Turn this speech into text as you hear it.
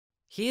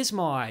Here's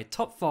my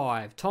top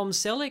 5 Tom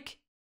Selleck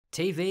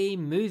TV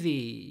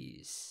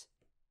movies.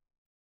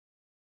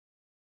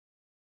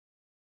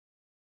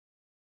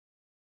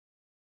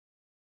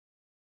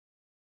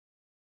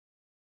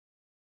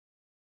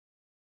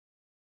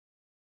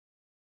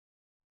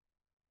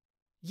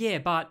 Yeah,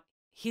 but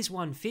his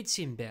one fits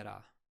him better,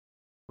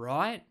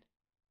 right?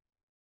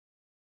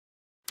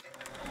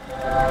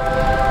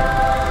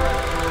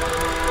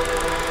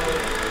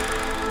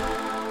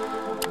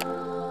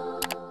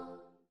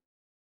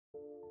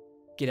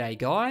 G'day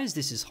guys,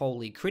 this is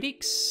Holy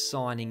Critics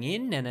signing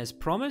in, and as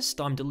promised,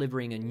 I'm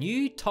delivering a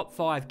new top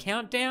 5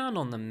 countdown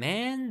on the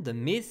man, the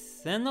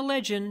myth, and the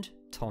legend,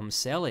 Tom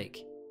Selleck.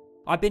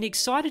 I've been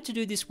excited to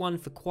do this one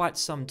for quite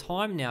some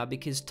time now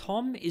because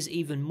Tom is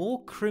even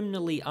more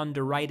criminally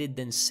underrated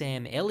than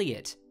Sam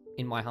Elliott,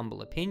 in my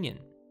humble opinion.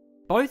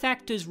 Both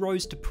actors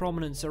rose to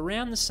prominence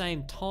around the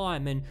same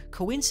time and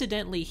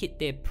coincidentally hit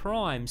their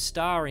prime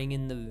starring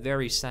in the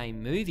very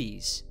same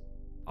movies.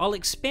 I'll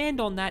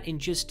expand on that in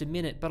just a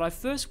minute, but I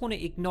first want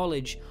to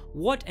acknowledge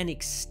what an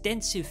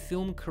extensive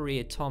film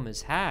career Tom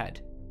has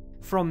had.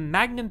 From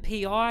Magnum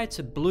P.I.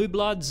 to Blue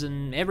Bloods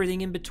and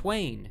everything in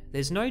between,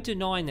 there's no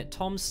denying that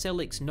Tom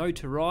Selleck's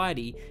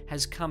notoriety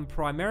has come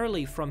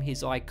primarily from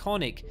his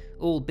iconic,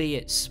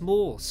 albeit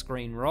small,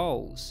 screen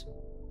roles.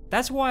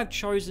 That's why I've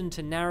chosen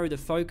to narrow the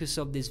focus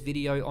of this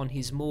video on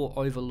his more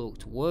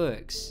overlooked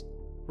works.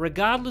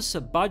 Regardless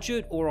of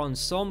budget or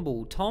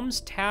ensemble,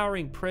 Tom's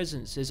towering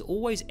presence has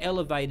always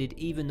elevated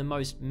even the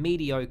most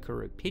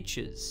mediocre of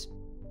pictures.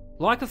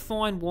 Like a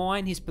fine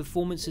wine, his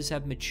performances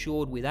have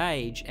matured with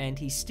age, and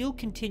he still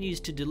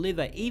continues to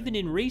deliver even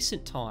in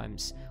recent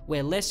times,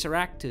 where lesser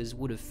actors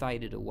would have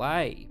faded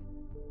away.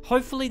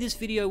 Hopefully this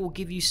video will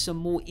give you some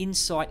more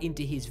insight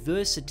into his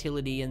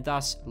versatility and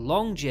thus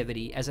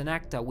longevity as an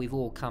actor we've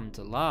all come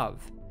to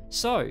love.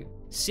 So,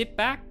 sit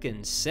back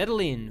and settle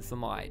in for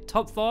my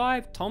top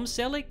 5 Tom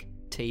Selleck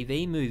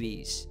TV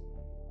movies.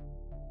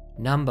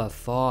 Number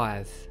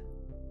 5.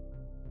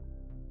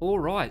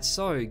 Alright,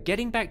 so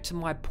getting back to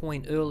my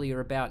point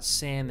earlier about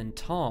Sam and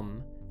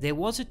Tom, there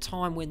was a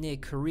time when their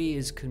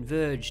careers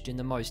converged in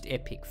the most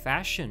epic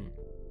fashion.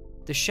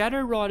 The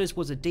Shadow Riders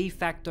was a de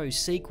facto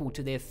sequel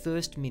to their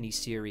first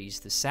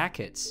miniseries, The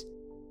Sackets.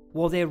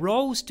 While their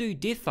roles do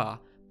differ,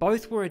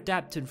 both were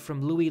adapted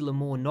from Louis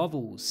L'Amour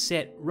novels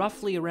set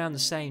roughly around the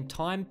same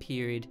time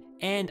period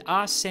and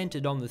are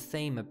centered on the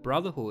theme of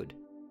brotherhood.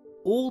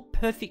 All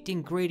perfect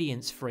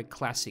ingredients for a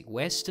classic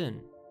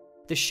western.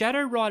 The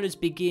Shadow Riders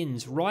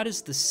begins right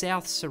as the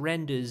South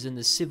surrenders and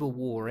the Civil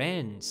War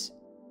ends.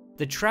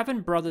 The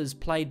Traven brothers,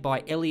 played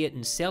by Elliott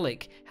and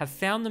Selleck, have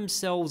found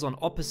themselves on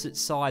opposite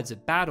sides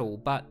of battle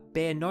but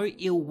bear no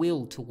ill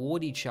will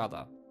toward each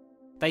other.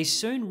 They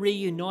soon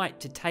reunite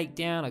to take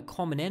down a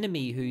common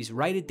enemy who's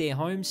raided their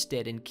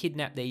homestead and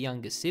kidnapped their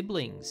younger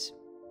siblings.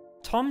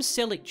 Tom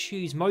Selleck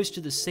chews most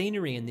of the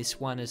scenery in this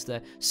one as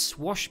the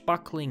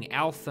swashbuckling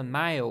alpha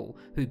male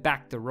who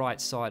backed the right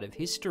side of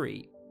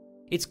history.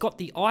 It's got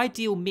the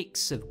ideal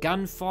mix of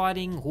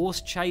gunfighting,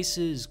 horse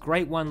chases,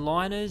 great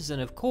one-liners,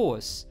 and of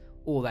course,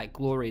 all that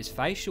glorious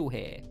facial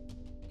hair.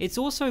 It's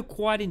also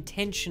quite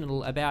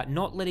intentional about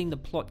not letting the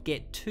plot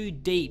get too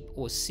deep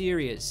or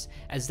serious,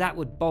 as that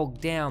would bog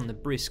down the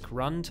brisk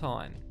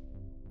runtime.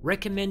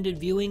 Recommended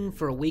viewing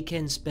for a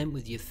weekend spent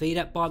with your feet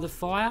up by the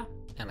fire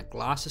and a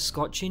glass of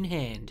scotch in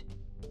hand.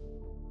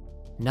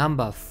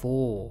 Number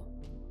 4.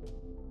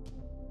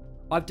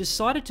 I've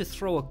decided to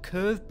throw a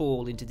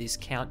curveball into this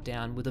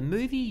countdown with a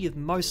movie you've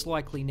most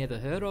likely never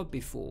heard of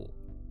before.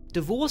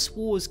 Divorce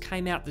Wars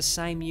came out the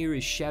same year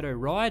as Shadow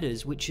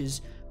Riders, which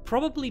is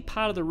probably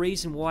part of the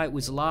reason why it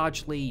was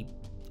largely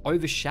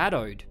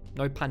overshadowed,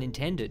 no pun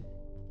intended.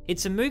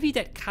 It's a movie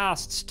that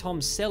casts Tom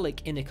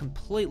Selleck in a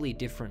completely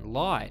different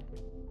light.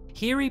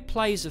 Here he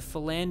plays a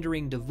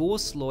philandering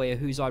divorce lawyer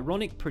whose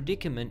ironic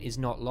predicament is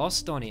not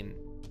lost on him.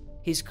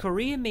 His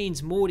career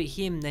means more to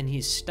him than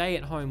his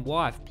stay-at-home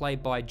wife,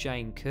 played by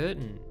Jane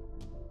Curtin.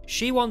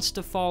 She wants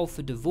to file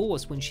for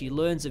divorce when she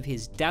learns of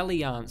his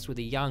dalliance with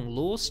a young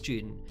law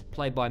student,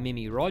 played by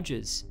Mimi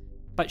Rogers.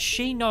 But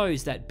she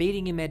knows that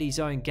beating him at his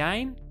own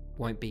game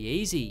won't be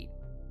easy.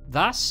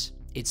 Thus,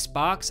 it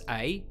sparks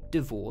a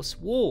divorce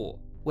war,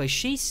 where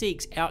she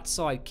seeks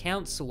outside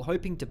counsel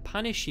hoping to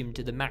punish him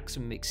to the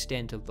maximum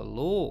extent of the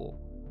law.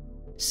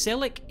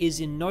 Selleck is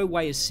in no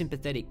way a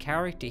sympathetic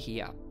character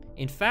here.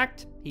 In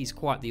fact, he's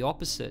quite the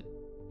opposite.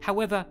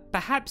 However,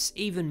 perhaps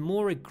even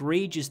more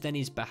egregious than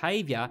his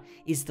behaviour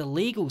is the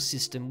legal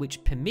system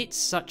which permits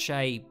such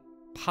a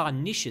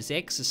pernicious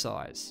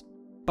exercise.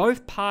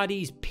 Both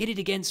parties pitted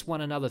against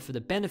one another for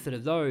the benefit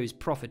of those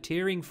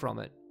profiteering from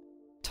it.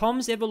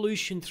 Tom's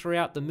evolution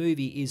throughout the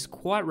movie is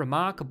quite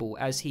remarkable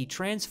as he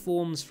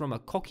transforms from a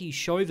cocky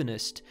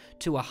chauvinist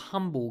to a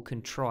humble,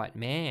 contrite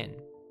man.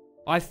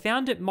 I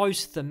found it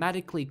most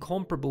thematically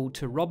comparable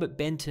to Robert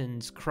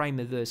Benton's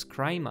Kramer vs.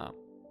 Kramer.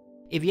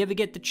 If you ever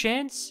get the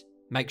chance,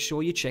 make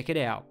sure you check it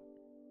out.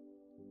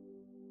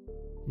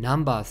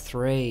 Number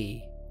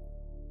 3.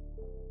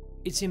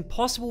 It's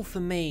impossible for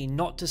me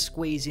not to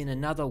squeeze in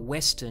another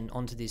Western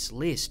onto this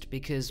list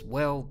because,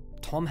 well,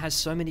 Tom has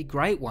so many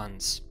great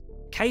ones.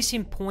 Case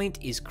in point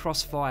is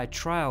Crossfire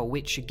Trail,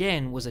 which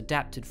again was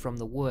adapted from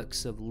the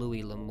works of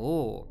Louis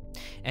L'Amour.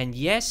 And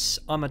yes,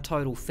 I'm a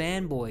total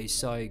fanboy,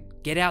 so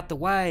get out the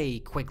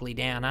way, quickly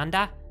down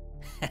under.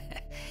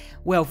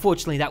 Well,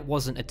 fortunately that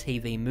wasn't a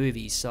TV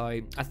movie, so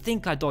I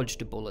think I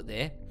dodged a bullet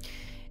there.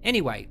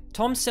 Anyway,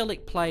 Tom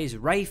Selleck plays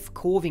Rafe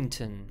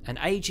Corvington, an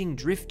aging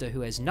drifter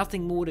who has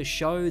nothing more to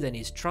show than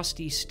his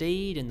trusty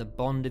steed and the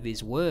bond of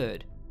his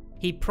word.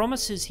 He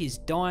promises his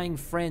dying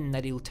friend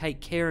that he'll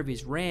take care of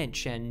his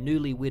ranch and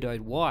newly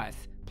widowed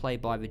wife,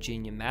 played by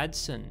Virginia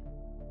Madsen.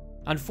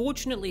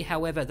 Unfortunately,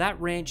 however, that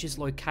ranch is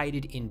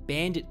located in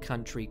bandit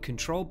country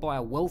controlled by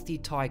a wealthy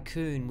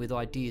tycoon with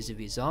ideas of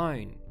his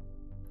own.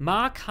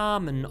 Mark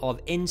Harmon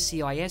of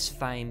NCIS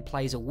fame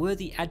plays a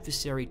worthy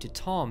adversary to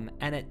Tom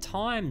and at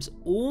times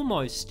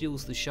almost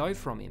steals the show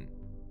from him.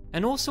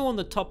 And also on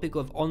the topic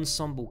of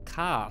ensemble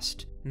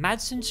cast,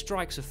 Madsen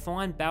strikes a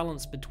fine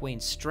balance between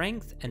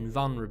strength and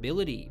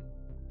vulnerability.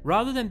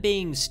 Rather than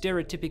being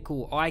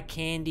stereotypical eye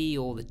candy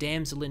or the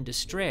damsel in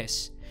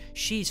distress,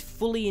 she's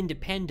fully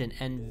independent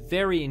and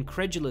very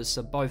incredulous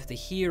of both the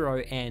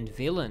hero and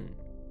villain.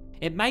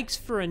 It makes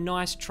for a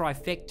nice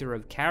trifecta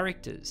of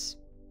characters.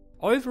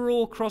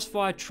 Overall,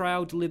 Crossfire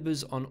Trail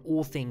delivers on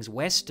all things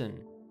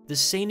Western. The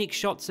scenic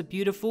shots are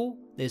beautiful,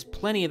 there's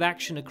plenty of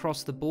action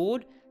across the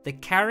board, the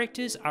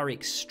characters are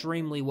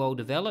extremely well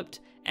developed,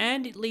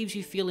 and it leaves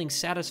you feeling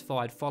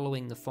satisfied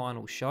following the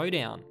final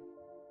showdown.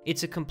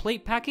 It's a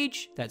complete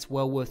package that's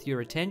well worth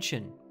your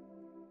attention.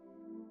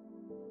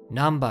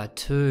 Number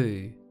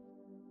 2.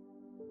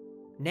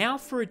 Now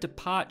for a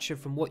departure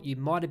from what you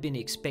might have been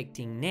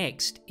expecting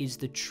next is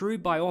the true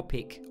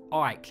biopic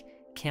Ike,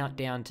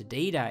 Countdown to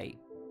D-Day.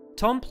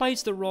 Tom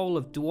plays the role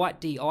of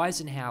Dwight D.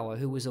 Eisenhower,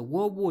 who was a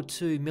World War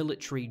II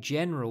military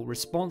general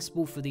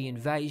responsible for the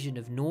invasion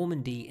of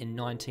Normandy in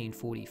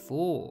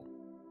 1944.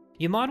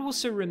 You might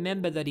also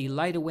remember that he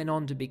later went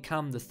on to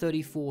become the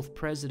 34th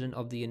President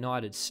of the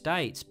United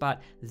States,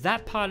 but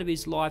that part of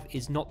his life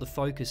is not the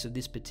focus of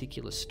this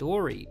particular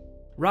story.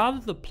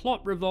 Rather, the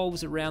plot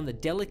revolves around the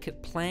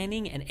delicate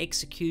planning and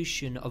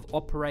execution of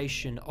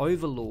Operation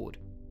Overlord,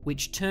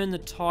 which turned the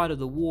tide of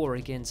the war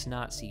against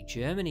Nazi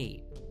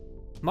Germany.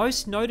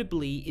 Most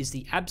notably is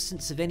the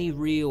absence of any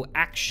real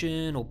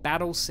action or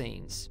battle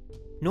scenes.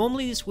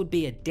 Normally this would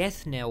be a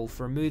death knell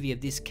for a movie of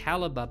this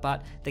caliber,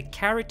 but the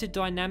character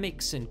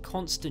dynamics and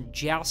constant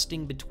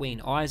jousting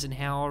between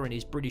Eisenhower and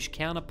his British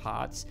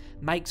counterparts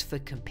makes for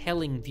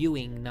compelling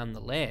viewing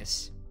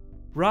nonetheless.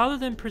 Rather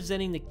than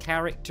presenting the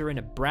character in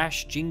a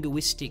brash,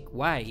 jingoistic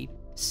way,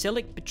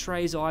 Selleck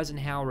portrays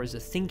Eisenhower as a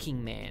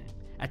thinking man,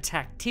 a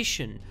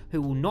tactician who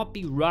will not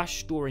be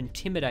rushed or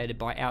intimidated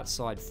by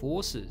outside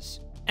forces.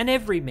 An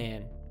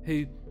everyman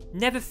who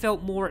never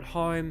felt more at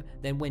home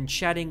than when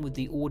chatting with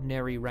the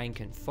ordinary rank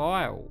and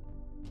file.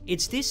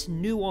 It's this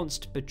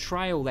nuanced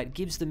portrayal that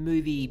gives the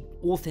movie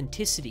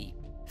authenticity,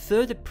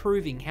 further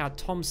proving how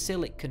Tom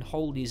Selleck can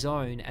hold his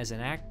own as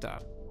an actor.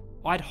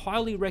 I'd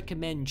highly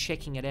recommend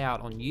checking it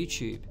out on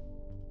YouTube.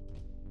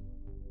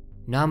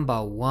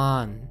 Number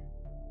 1.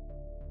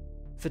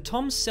 For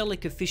Tom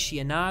Selleck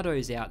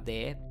aficionados out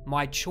there,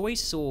 my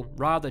choice, or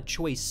rather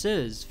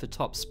choices, for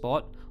top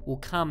spot will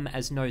come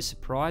as no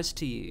surprise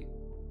to you.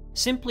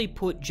 Simply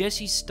put,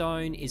 Jesse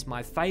Stone is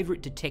my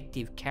favourite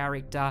detective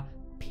character,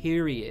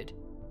 period.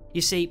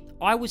 You see,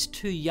 I was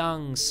too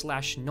young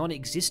 /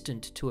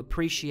 non-existent to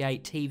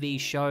appreciate TV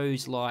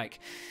shows like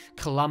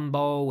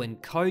Columbo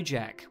and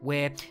Kojak,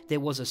 where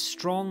there was a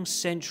strong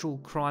central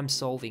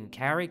crime-solving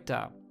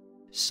character.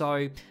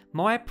 So,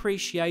 my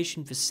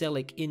appreciation for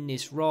Selleck in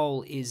this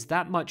role is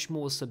that much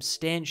more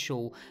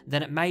substantial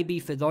than it may be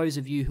for those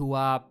of you who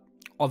are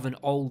of an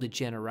older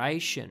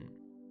generation.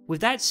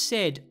 With that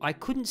said, I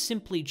couldn't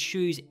simply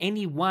choose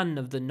any one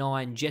of the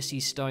 9 Jesse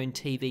Stone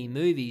TV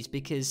movies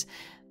because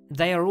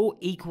they are all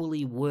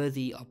equally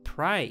worthy of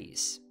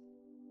praise.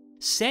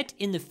 Set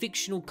in the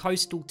fictional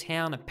coastal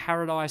town of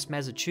Paradise,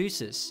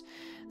 Massachusetts,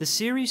 the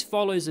series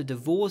follows a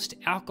divorced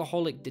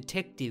alcoholic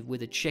detective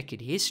with a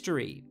checkered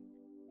history.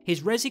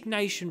 His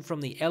resignation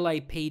from the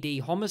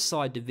LAPD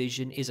homicide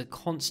division is a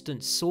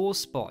constant sore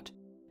spot,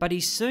 but he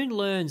soon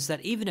learns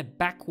that even a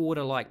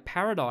backwater like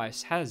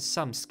Paradise has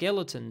some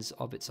skeletons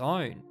of its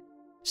own.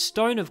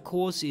 Stone, of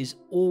course, is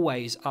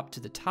always up to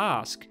the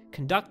task,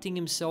 conducting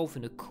himself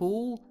in a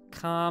cool,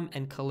 calm,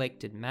 and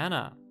collected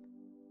manner.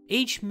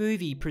 Each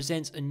movie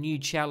presents a new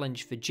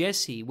challenge for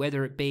Jesse,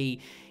 whether it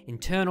be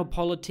internal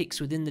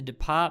politics within the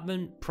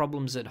department,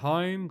 problems at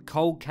home,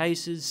 cold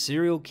cases,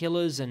 serial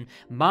killers, and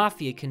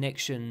mafia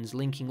connections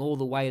linking all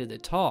the way to the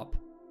top.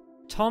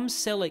 Tom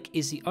Selleck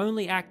is the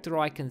only actor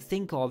I can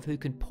think of who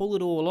can pull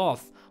it all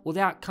off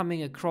without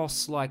coming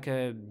across like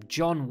a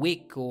John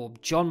Wick or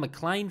John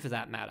McClane for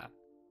that matter.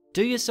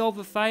 Do yourself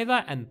a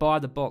favour and buy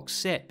the box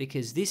set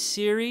because this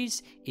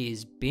series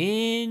is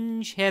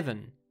binge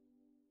heaven.